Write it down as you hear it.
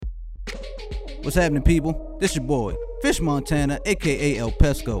What's happening, people? This your boy, Fish Montana, aka El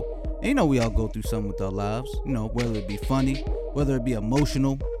Pesco. And you know we all go through something with our lives. You know, whether it be funny, whether it be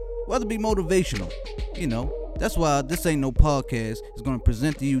emotional, whether it be motivational. You know, that's why This Ain't No Podcast is going to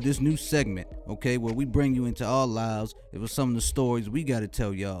present to you this new segment, okay, where we bring you into our lives. It was some of the stories we got to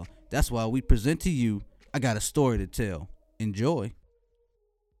tell y'all. That's why we present to you, I Got a Story to Tell. Enjoy.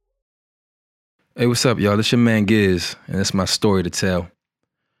 Hey, what's up, y'all? This your man Giz, and it's my story to tell.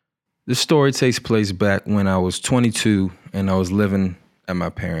 This story takes place back when I was 22 and I was living at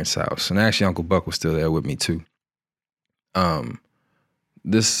my parents' house. And actually, Uncle Buck was still there with me, too.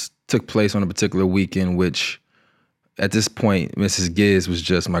 This took place on a particular weekend, which at this point, Mrs. Giz was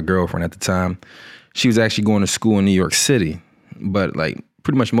just my girlfriend at the time. She was actually going to school in New York City. But like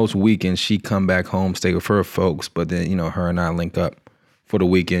pretty much most weekends, she'd come back home, stay with her folks. But then, you know, her and I link up for the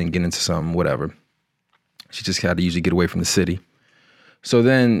weekend, get into something, whatever. She just had to usually get away from the city. So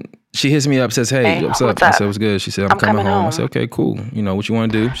then she hits me up, says, hey, what's up? I said, what's good? She said, I'm coming home. I said, okay, cool. You know, what you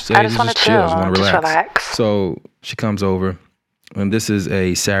want to do? She said, I just want to chill. I just want to relax. So she comes over, and this is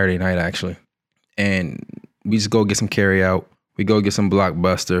a Saturday night, actually. And we just go get some carry out. We go get some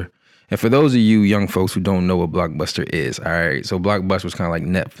Blockbuster. And for those of you young folks who don't know what Blockbuster is, all right, so Blockbuster was kind of like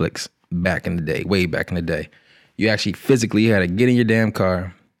Netflix back in the day, way back in the day. You actually physically had to get in your damn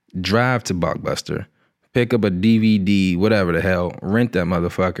car, drive to Blockbuster, pick up a DVD, whatever the hell, rent that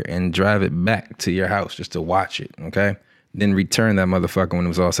motherfucker, and drive it back to your house just to watch it, okay? Then return that motherfucker when it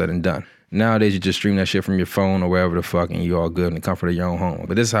was all said and done. Nowadays, you just stream that shit from your phone or wherever the fuck, and you're all good in the comfort of your own home.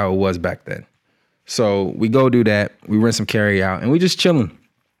 But this is how it was back then. So we go do that. We rent some carry out, and we just chilling,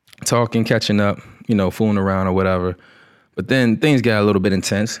 talking, catching up, you know, fooling around or whatever. But then things got a little bit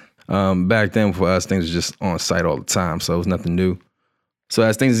intense. Back then, for us, things were just on site all the time, so it was nothing new. So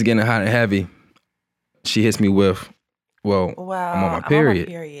as things are getting hot and heavy, she hits me with, well, I'm on my period.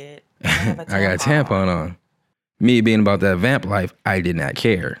 I got a tampon on. Me being about that vamp life, I did not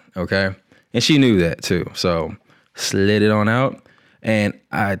care, okay? And she knew that too. So slid it on out, and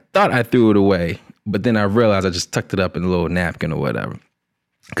I thought I threw it away, but then I realized I just tucked it up in a little napkin or whatever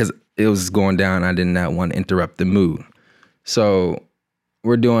because it was going down. I did not want to interrupt the mood. So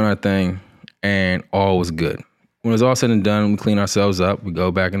we're doing our thing, and all was good. When it was all said and done, we clean ourselves up. We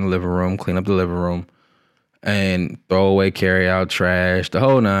go back in the living room, clean up the living room, and throw away, carry out, trash, the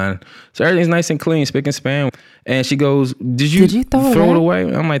whole nine. So everything's nice and clean, spick and span. And she goes, did you throw it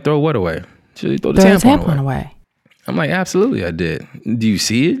away? I'm like, throw what away? She throw the tampon away. I'm like, absolutely, I did. Do you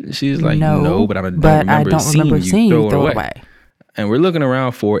see it? She's like, no, but I don't remember seeing you throw it away. And we're looking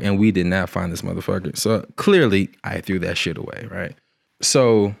around for it, and we did not find this motherfucker. So clearly, I threw that shit away, right?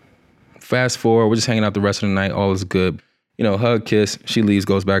 So fast forward, we're just hanging out the rest of the night. All is good. You know, hug, kiss. She leaves,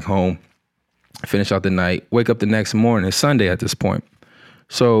 goes back home. Finish out the night, wake up the next morning. It's Sunday at this point.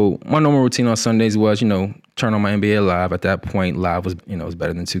 So my normal routine on Sundays was, you know, turn on my NBA Live. At that point, Live was, you know, was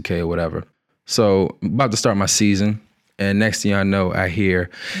better than 2K or whatever. So about to start my season. And next thing I know, I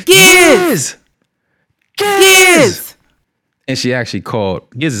hear, Giz! Giz! And she actually called,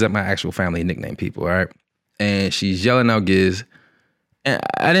 Giz is my actual family nickname, people, all right? And she's yelling out Giz. And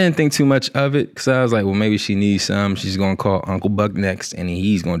I didn't think too much of it because I was like, well, maybe she needs some. She's going to call Uncle Buck next, and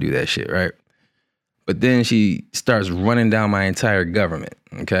he's going to do that shit, right? But then she starts running down my entire government,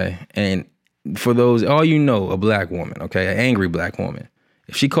 okay? And for those, all you know, a black woman, okay? An angry black woman.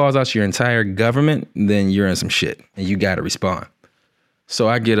 If she calls out your entire government, then you're in some shit, and you got to respond. So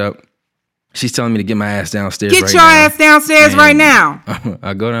I get up. She's telling me to get my ass downstairs right now. Get your ass downstairs right now.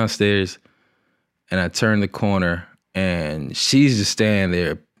 I go downstairs, and I turn the corner, and she's just standing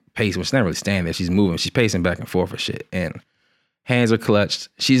there pacing. Well, she's not really standing there. She's moving. She's pacing back and forth for shit, and hands are clutched.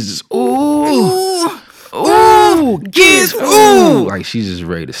 She's just, ooh, Giz, ooh. Like, she's just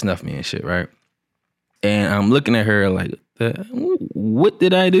ready to snuff me and shit, right? And I'm looking at her like, what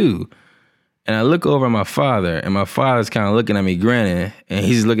did I do? And I look over at my father, and my father's kind of looking at me grinning, and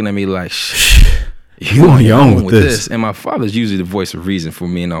he's looking at me like, shh, you on your own with this. And my father's usually the voice of reason for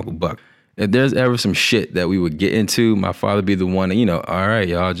me and Uncle Buck. If there's ever some shit that we would get into, my father be the one that, you know, all right,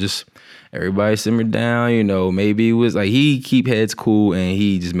 y'all, just everybody simmer down, you know, maybe it was like he keep heads cool and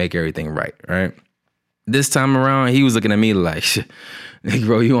he just make everything right? This time around, he was looking at me like,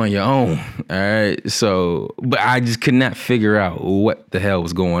 bro, you on your own, all right? So, but I just could not figure out what the hell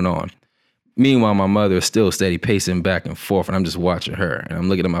was going on. Meanwhile, my mother is still steady pacing back and forth, and I'm just watching her. And I'm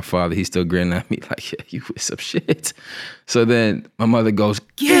looking at my father. He's still grinning at me like, yeah, you with some shit. So then my mother goes,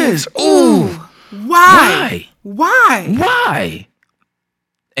 Giz, ooh, why?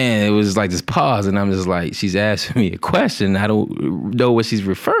 And it was like this pause, and I'm just like, she's asking me a question. I don't know what she's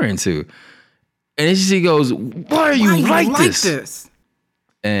referring to. And then she goes, why are you like this?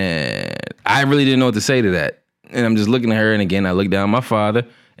 And I really didn't know what to say to that. And I'm just looking at her, and again, I look down at my father,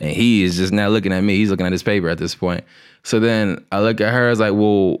 and he is just not looking at me. He's looking at his paper at this point. So then I look at her, I was like,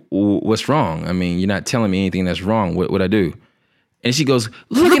 well, what's wrong? I mean, you're not telling me anything that's wrong. What I do? And she goes,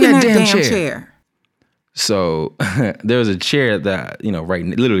 look at that damn chair. So there was a chair that,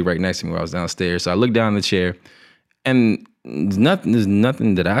 literally right next to me where I was downstairs. So I looked down the chair, and there's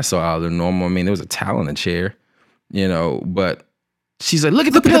nothing that I saw out of the normal. I mean, there was a towel in the chair, but she's like, look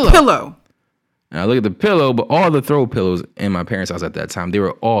at the pillow. And I look at the pillow, but all the throw pillows in my parents' house at that time, they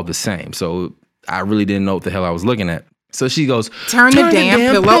were all the same. So I really didn't know what the hell I was looking at. So she goes, turn the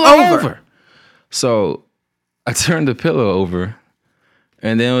damn pillow over. So I turned the pillow over,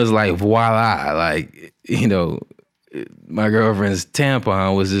 and then it was like, voila, my girlfriend's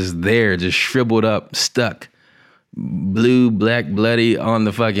tampon was just there, just shriveled up, stuck, blue, black, bloody on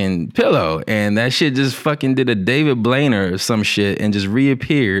the fucking pillow. And that shit just fucking did a David Blaine or some shit and just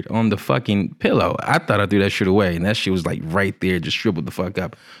reappeared on the fucking pillow. I thought I threw that shit away, and that shit was like right there, just shriveled the fuck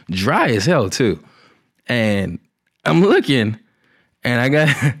up. Dry as hell too. And I'm looking, and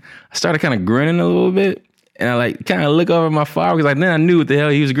I started kind of grinning a little bit. And I kind of look over at my father, because then I knew what the hell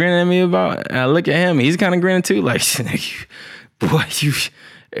he was grinning at me about. And I look at him, and he's kind of grinning too, like, boy,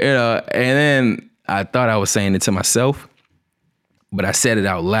 and then I thought I was saying it to myself, but I said it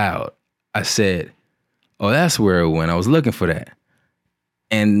out loud. I said, oh, that's where it went. I was looking for that.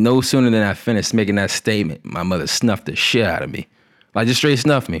 And no sooner than I finished making that statement, my mother snuffed the shit out of me. Like, just straight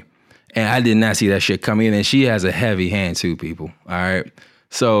snuffed me. And I did not see that shit coming in. And she has a heavy hand too, people. All right.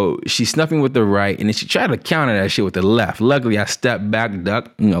 So she snuffed me with the right, and then she tried to counter that shit with the left. Luckily, I stepped back,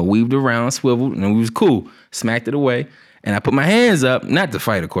 ducked, weaved around, swiveled, and it was cool. Smacked it away. And I put my hands up, not to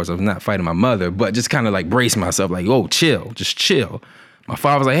fight, of course. I was not fighting my mother, but just kind of like brace myself, like, oh, chill, just chill. My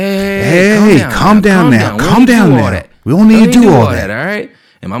father was like, hey, calm down now. We don't need to do all that, all right?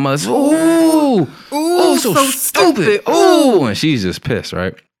 And my mother's, so stupid. Ooh, and she's just pissed,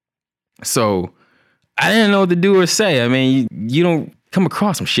 right? So I didn't know what to do or say. I mean, you don't come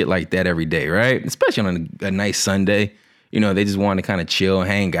across some shit like that every day, right? Especially on a nice Sunday. They just want to kind of chill,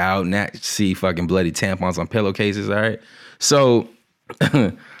 hang out, not see fucking bloody tampons on pillowcases, all right? So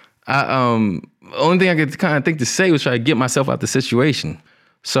only thing I could kind of think to say was try to get myself out the situation.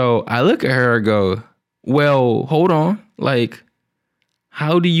 So I look at her and go, well, hold on. Like,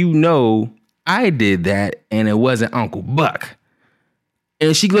 how do you know I did that and it wasn't Uncle Buck?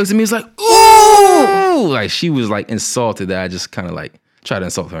 And she looks at me, it's like, ooh! Like, she was like insulted that I just kind of like tried to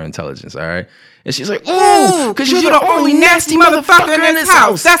insult her intelligence, all right? And she's like, ooh, because you're the only nasty motherfucker in this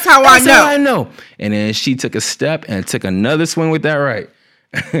house. That's how I know. And then she took a step and took another swing with that right.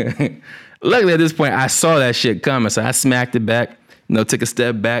 Luckily, at this point, I saw that shit coming, so I smacked it back, took a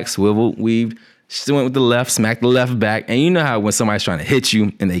step back, swiveled, weaved. She went with the left, smacked the left back. And you know how when somebody's trying to hit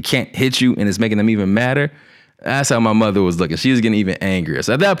you and they can't hit you and it's making them even madder? That's how my mother was looking. She was getting even angrier.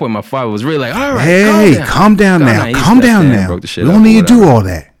 So at that point, my father was really like, all right, hey, calm down now. Calm down now. We don't need to do all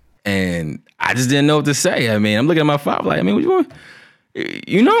that. And I just didn't know what to say. I mean, I'm looking at my father like, I mean, what you want?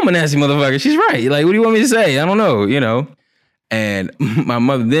 I'm a nasty motherfucker. She's right. Like, what do you want me to say? I don't know, And my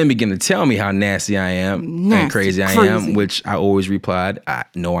mother then began to tell me how nasty I am and crazy I am, which I always replied,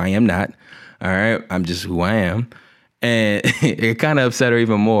 no, I am not. All right. I'm just who I am. And it kind of upset her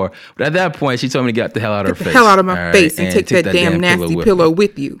even more. But at that point, she told me to get the hell out of her face. Get the hell out of my face and take that damn nasty pillow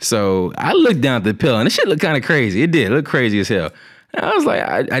with you. So I looked down at the pillow, and the shit looked kind of crazy. It did. It looked crazy as hell. And I was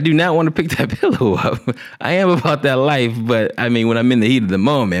like, I do not want to pick that pillow up. I am about that life, but I mean, when I'm in the heat of the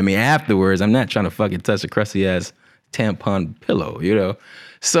moment, I mean, afterwards, I'm not trying to fucking touch a crusty-ass tampon pillow,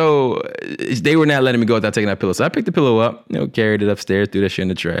 So they were not letting me go without taking that pillow. So I picked the pillow up, carried it upstairs, threw that shit in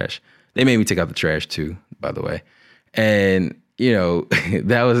the trash. They made me take out the trash too, by the way. And,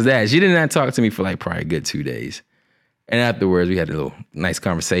 that was that. She did not talk to me for like probably a good 2 days. And afterwards, we had a little nice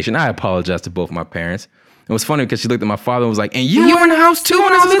conversation. I apologized to both my parents. It was funny because she looked at my father and was like, and you were in the house too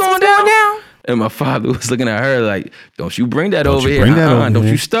when all this was going down? And my father was looking at her like, don't you bring that over here. Don't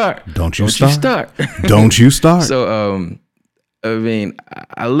you start. Don't you start. Don't you start. So, I mean,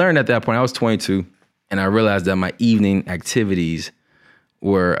 I learned at that point, I was 22, and I realized that my evening activities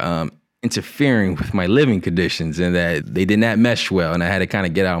were interfering with my living conditions and that they did not mesh well. And I had to kind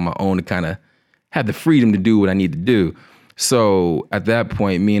of get out on my own to kind of have the freedom to do what I need to do. So at that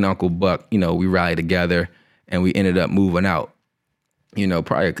point, me and Uncle Buck, we rallied together and we ended up moving out,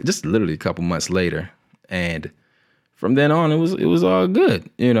 probably just literally a couple months later. And from then on, it was all good,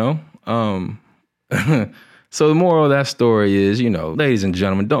 So the moral of that story is, ladies and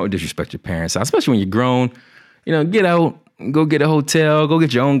gentlemen, don't disrespect your parents, especially when you're grown. Get out, go get a hotel, go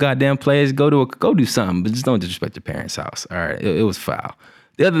get your own goddamn place, go do something, but just don't disrespect your parents' house. All right, it was foul.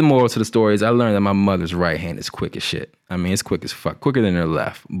 The other moral to the story is I learned that my mother's right hand is quick as shit. I mean, it's quick as fuck, quicker than her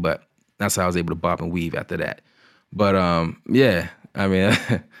left. But that's how I was able to bob and weave after that. But yeah, I mean,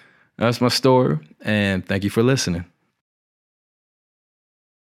 that's my story. And thank you for listening.